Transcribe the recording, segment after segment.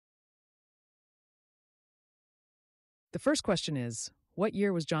The first question is, what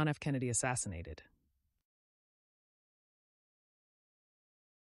year was John F. Kennedy assassinated?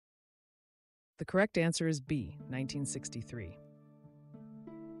 The correct answer is B, 1963.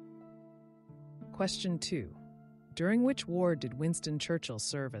 Question 2. During which war did Winston Churchill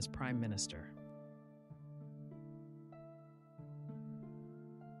serve as Prime Minister?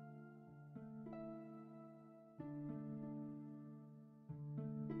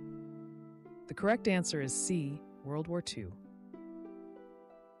 The correct answer is C, World War II.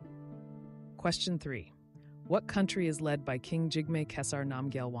 Question 3. What country is led by King Jigme Khesar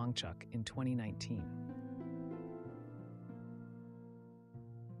Namgyel Wangchuck in 2019?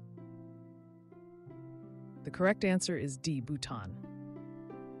 The correct answer is D, Bhutan.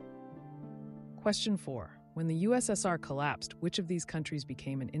 Question 4. When the USSR collapsed, which of these countries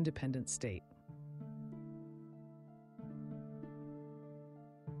became an independent state?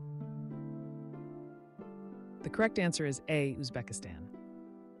 The correct answer is A, Uzbekistan.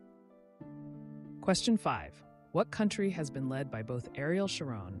 Question 5. What country has been led by both Ariel,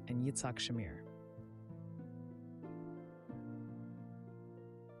 Sharon and Yitzhak, Shamir?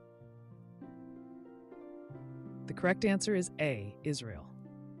 The correct answer is A, Israel.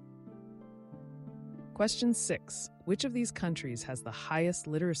 Question 6. Which of these countries has the highest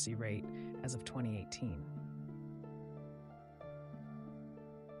literacy rate as of 2018?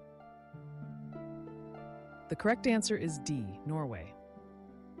 The correct answer is D, Norway.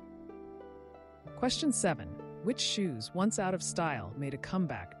 Question 7. Which shoes, once out of style, made a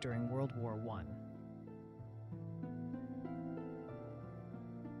comeback during World War I?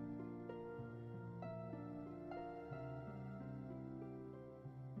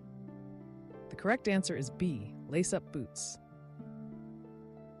 The correct answer is B, lace-up boots.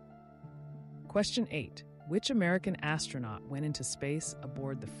 Question 8. Which American astronaut went into space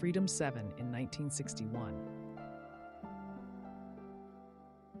aboard the Freedom 7 in 1961?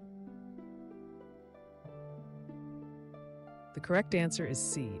 The correct answer is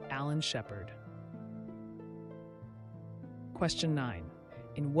C, Alan Shepard. Question 9.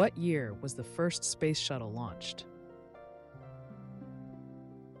 In what year was the first space shuttle launched?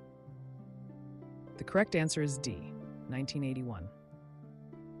 The correct answer is D, 1981.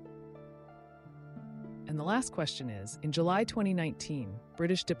 And the last question is, in July 2019,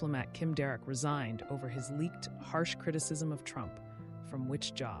 British diplomat Kim Darroch resigned over his leaked harsh criticism of Trump from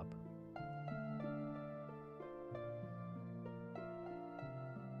which job?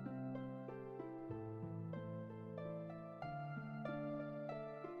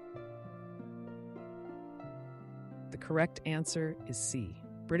 The correct answer is C,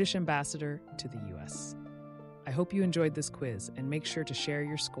 British ambassador to the US. I hope you enjoyed this quiz and make sure to share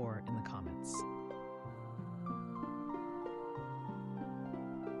your score in the comments.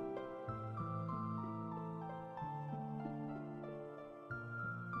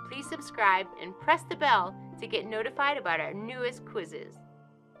 Please subscribe and press the bell to get notified about our newest quizzes.